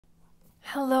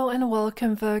Hello and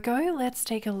welcome, Virgo. Let's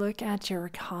take a look at your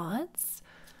cards.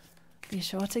 Be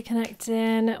sure to connect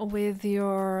in with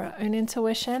your own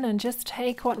intuition and just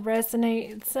take what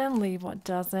resonates and leave what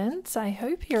doesn't. I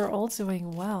hope you're all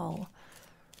doing well.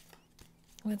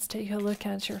 Let's take a look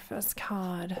at your first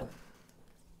card.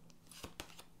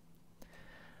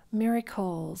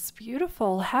 Miracles.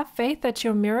 Beautiful. Have faith that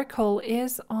your miracle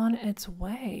is on its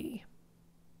way.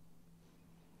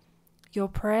 Your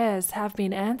prayers have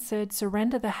been answered.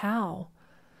 Surrender the how.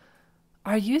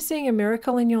 Are you seeing a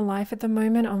miracle in your life at the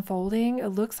moment unfolding? It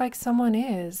looks like someone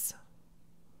is.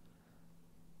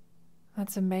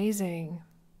 That's amazing.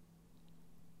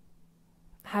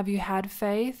 Have you had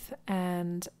faith,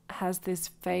 and has this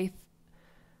faith,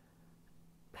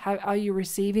 are you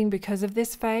receiving because of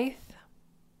this faith?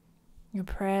 Your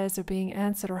prayers are being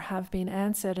answered or have been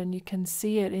answered, and you can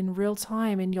see it in real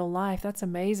time in your life. That's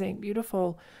amazing.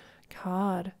 Beautiful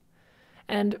card.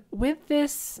 And with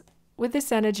this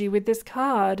energy, with this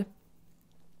card,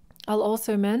 I'll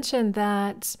also mention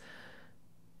that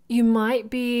you might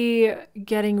be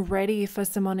getting ready for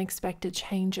some unexpected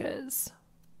changes.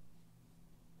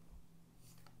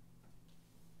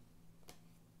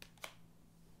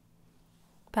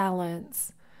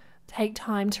 Balance. Take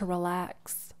time to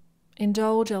relax.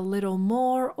 Indulge a little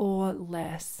more or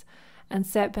less, and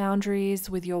set boundaries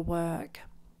with your work.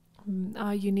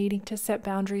 Are you needing to set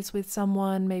boundaries with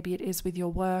someone? Maybe it is with your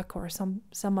work or some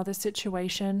other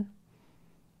situation.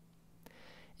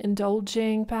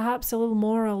 Indulging perhaps a little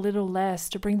more or a little less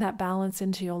to bring that balance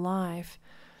into your life.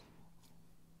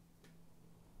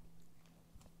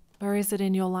 Or is it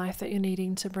in your life that you're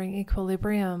needing to bring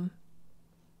equilibrium?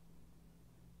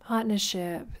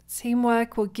 Partnership,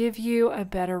 teamwork will give you a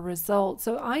better result.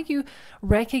 So are you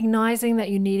recognizing that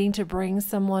you're needing to bring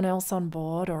someone else on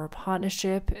board, or a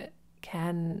partnership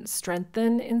can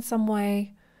strengthen in some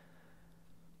way?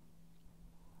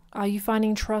 Are you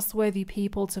finding trustworthy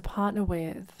people to partner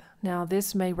with? Now,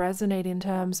 this may resonate in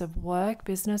terms of work,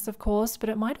 business, of course, but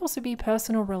it might also be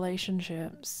personal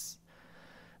relationships.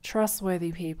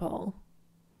 Trustworthy people.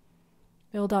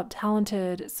 Build up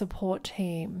talented support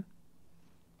team.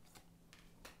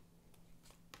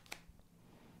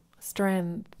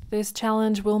 Strength. This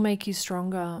challenge will make you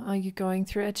stronger. Are you going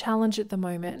through a challenge at the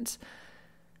moment?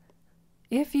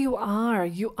 If you are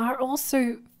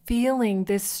also feeling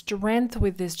this strength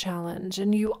with this challenge,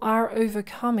 and you are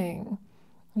overcoming.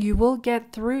 You will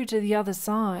get through to the other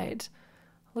side.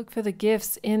 Look for the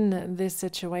gifts in this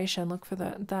situation. Look for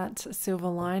that silver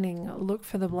lining. Look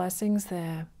for the blessings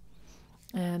there.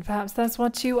 And perhaps that's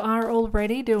what you are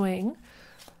already doing.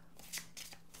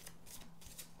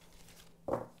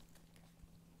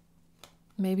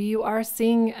 Maybe you are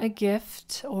seeing a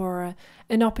gift or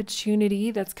an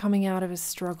opportunity that's coming out of a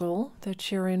struggle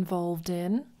that you're involved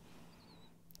in.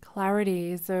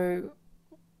 Clarity. So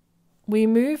we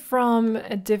move from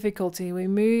a difficulty. We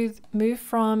move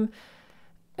from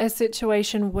a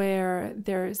situation where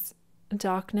there's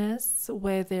darkness,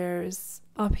 where there's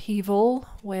upheaval,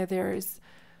 where there's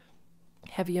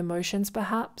heavy emotions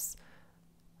perhaps,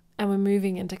 and we're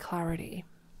moving into clarity,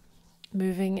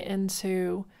 moving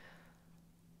into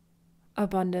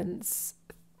abundance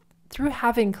through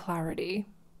having clarity.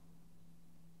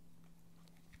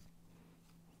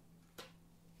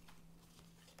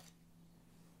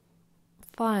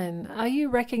 Fun. Are you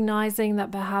recognizing that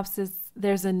perhaps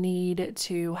there's a need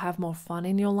to have more fun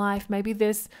in your life? Maybe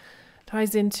this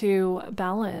ties into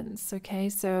balance. Okay,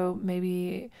 so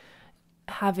maybe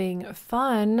having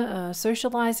fun,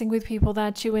 socializing with people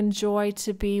that you enjoy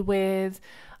to be with.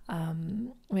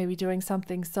 Maybe doing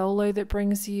something solo that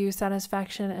brings you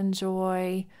satisfaction and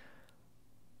joy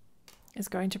is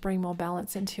going to bring more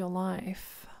balance into your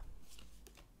life.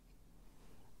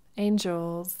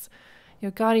 Angels.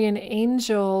 Your guardian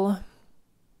angel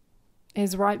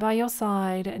is right by your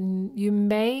side, and you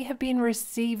may have been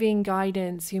receiving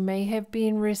guidance. You may have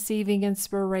been receiving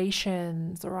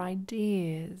inspirations or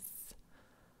ideas.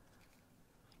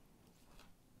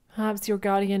 Perhaps your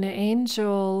guardian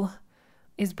angel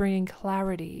is bringing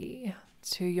clarity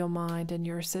to your mind and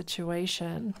your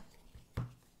situation.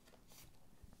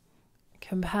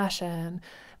 Compassion.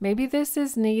 Maybe this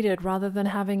is needed rather than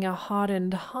having a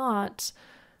hardened heart.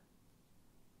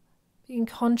 Being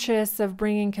conscious of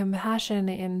bringing compassion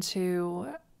into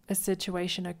a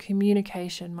situation, a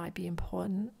communication might be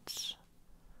important.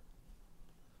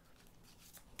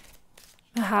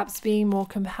 Perhaps being more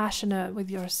compassionate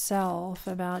with yourself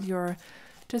about your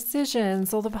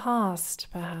decisions or the past,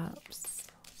 perhaps.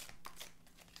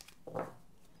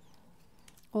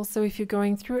 Also, if you're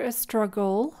going through a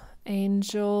struggle,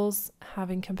 Angels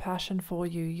having compassion for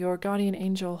you. Your guardian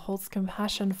angel holds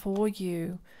compassion for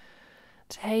you.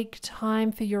 Take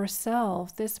time for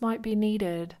yourself. This might be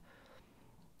needed.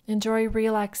 Enjoy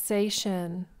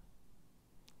relaxation.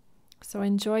 So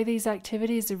enjoy these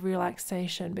activities of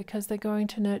relaxation because they're going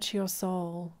to nurture your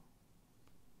soul.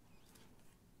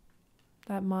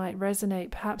 That might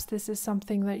resonate. Perhaps this is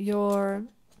something that you're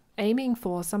aiming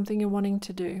for, something you're wanting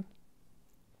to do.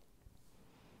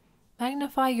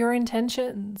 Magnify your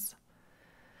intentions.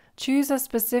 Choose a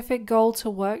specific goal to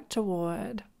work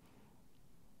toward.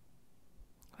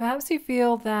 Perhaps you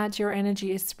feel that your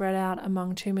energy is spread out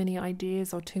among too many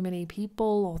ideas or too many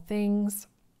people or things.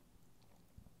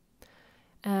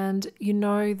 And you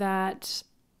know that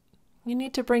you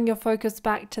need to bring your focus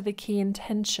back to the key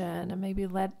intention and maybe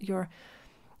let your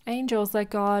angels, let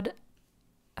God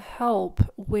help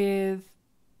with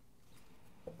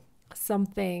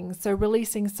something. So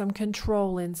releasing some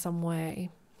control in some way.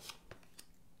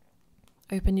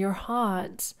 Open your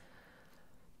heart.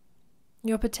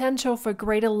 Your potential for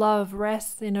greater love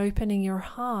rests in opening your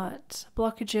heart.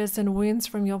 Blockages and wounds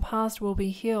from your past will be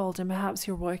healed, and perhaps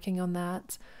you're working on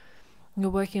that.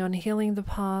 You're working on healing the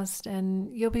past,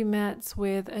 and you'll be met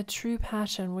with a true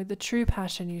passion, with the true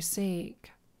passion you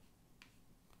seek.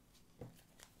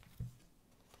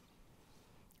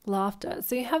 Laughter.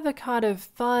 So you have the card of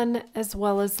fun as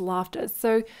well as laughter.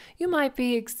 So you might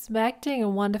be expecting a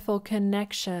wonderful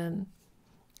connection,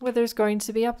 where there's going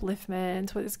to be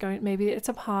upliftment, maybe it's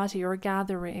a party or a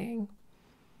gathering.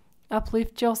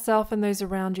 Uplift yourself and those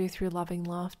around you through loving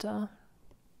laughter.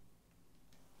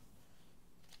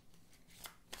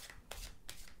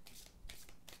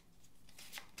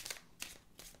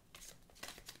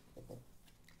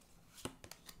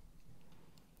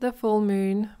 The full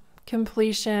moon,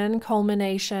 completion,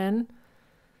 culmination,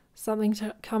 something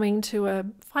coming to a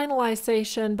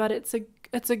finalization, but it's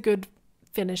a good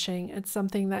finishing. It's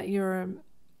something that you're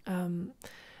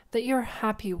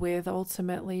happy with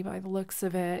ultimately by the looks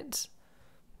of it.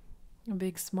 A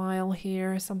big smile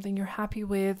here, something you're happy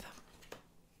with.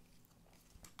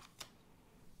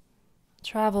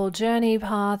 Travel, journey,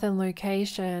 path, and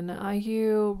location. Are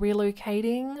you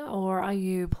relocating, or are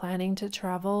you planning to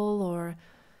travel, or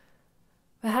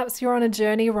perhaps you're on a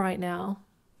journey right now?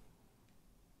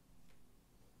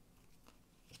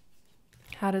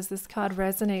 How does this card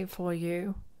resonate for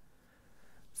you?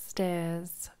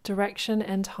 Stairs, direction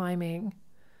and timing.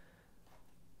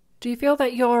 Do you feel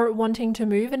that you're wanting to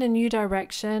move in a new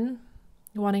direction?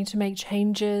 Wanting to make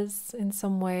changes in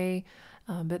some way,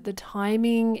 but the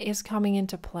timing is coming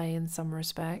into play in some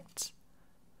respect.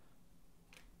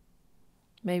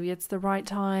 Maybe it's the right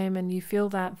time and you feel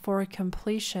that for a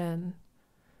completion,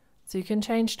 so you can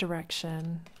change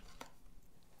direction.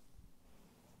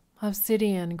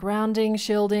 Obsidian, grounding,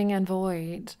 shielding, and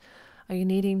void. Are you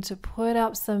needing to put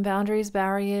up some boundaries,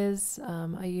 barriers?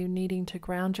 Are you needing to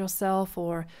ground yourself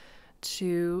or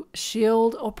to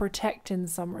shield or protect in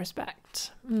some respect?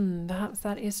 Perhaps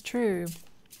that is true.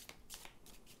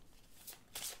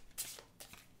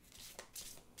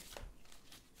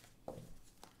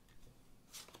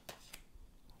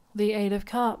 The Eight of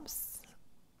Cups.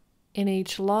 In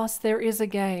each loss, there is a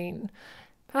gain.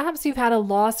 Perhaps you've had a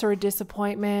loss or a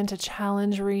disappointment, a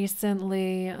challenge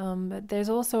recently, but there's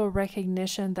also a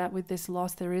recognition that with this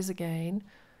loss there is a gain.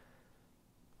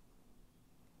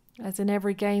 As in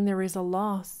every gain there is a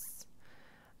loss.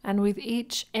 And with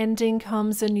each ending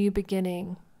comes a new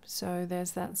beginning. So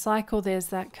there's that cycle, there's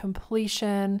that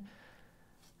completion,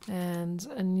 and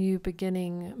a new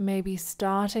beginning maybe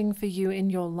starting for you in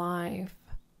your life.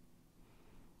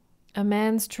 A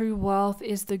man's true wealth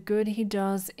is the good he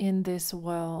does in this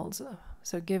world.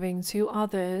 So giving to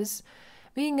others,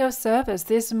 being of service.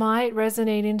 This might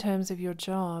resonate in terms of your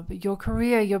job, your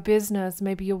career, your business.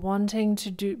 Maybe you're wanting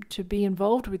to be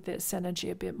involved with this energy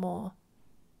a bit more.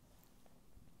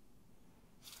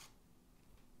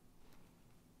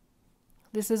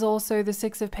 This is also, the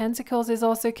Six of Pentacles is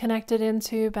also connected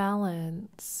into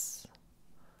balance.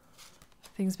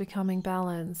 Things becoming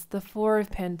balanced. The Four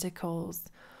of Pentacles.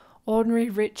 Ordinary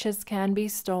riches can be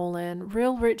stolen.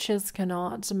 Real riches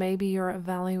cannot. Maybe you're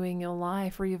evaluating your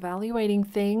life, reevaluating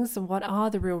things, and what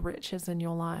are the real riches in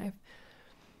your life.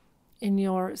 In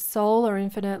your soul are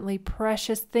infinitely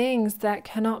precious things that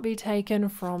cannot be taken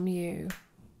from you.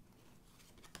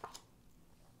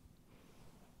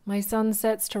 My sun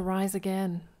sets to rise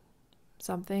again.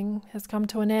 Something has come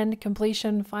to an end,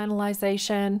 completion,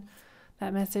 finalization.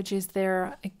 That message is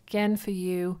there again for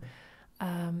you.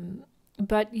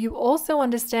 But you also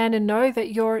understand and know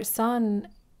that your sun,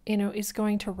 is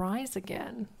going to rise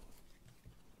again.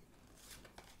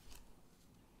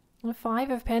 The Five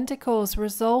of Pentacles,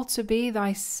 resolve to be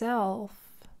thyself.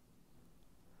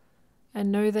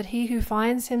 And know that he who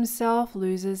finds himself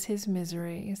loses his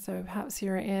misery. So perhaps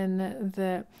you're in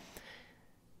the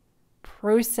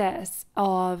process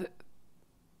of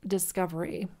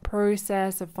discovery,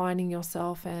 process of finding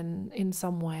yourself in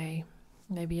some way.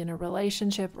 Maybe in a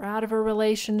relationship or out of a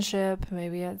relationship.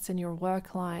 Maybe it's in your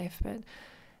work life. But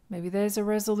maybe there's a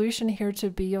resolution here to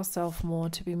be yourself more,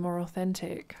 to be more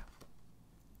authentic.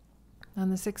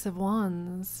 And the Six of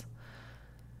Wands.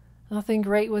 Nothing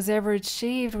great was ever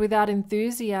achieved without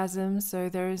enthusiasm, so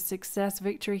there is success,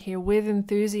 victory here with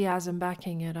enthusiasm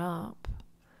backing it up.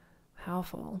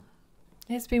 Powerful.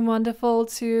 It's been wonderful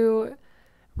to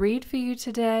read for you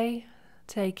today.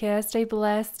 Take care, stay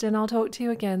blessed, and I'll talk to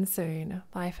you again soon.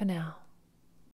 Bye for now.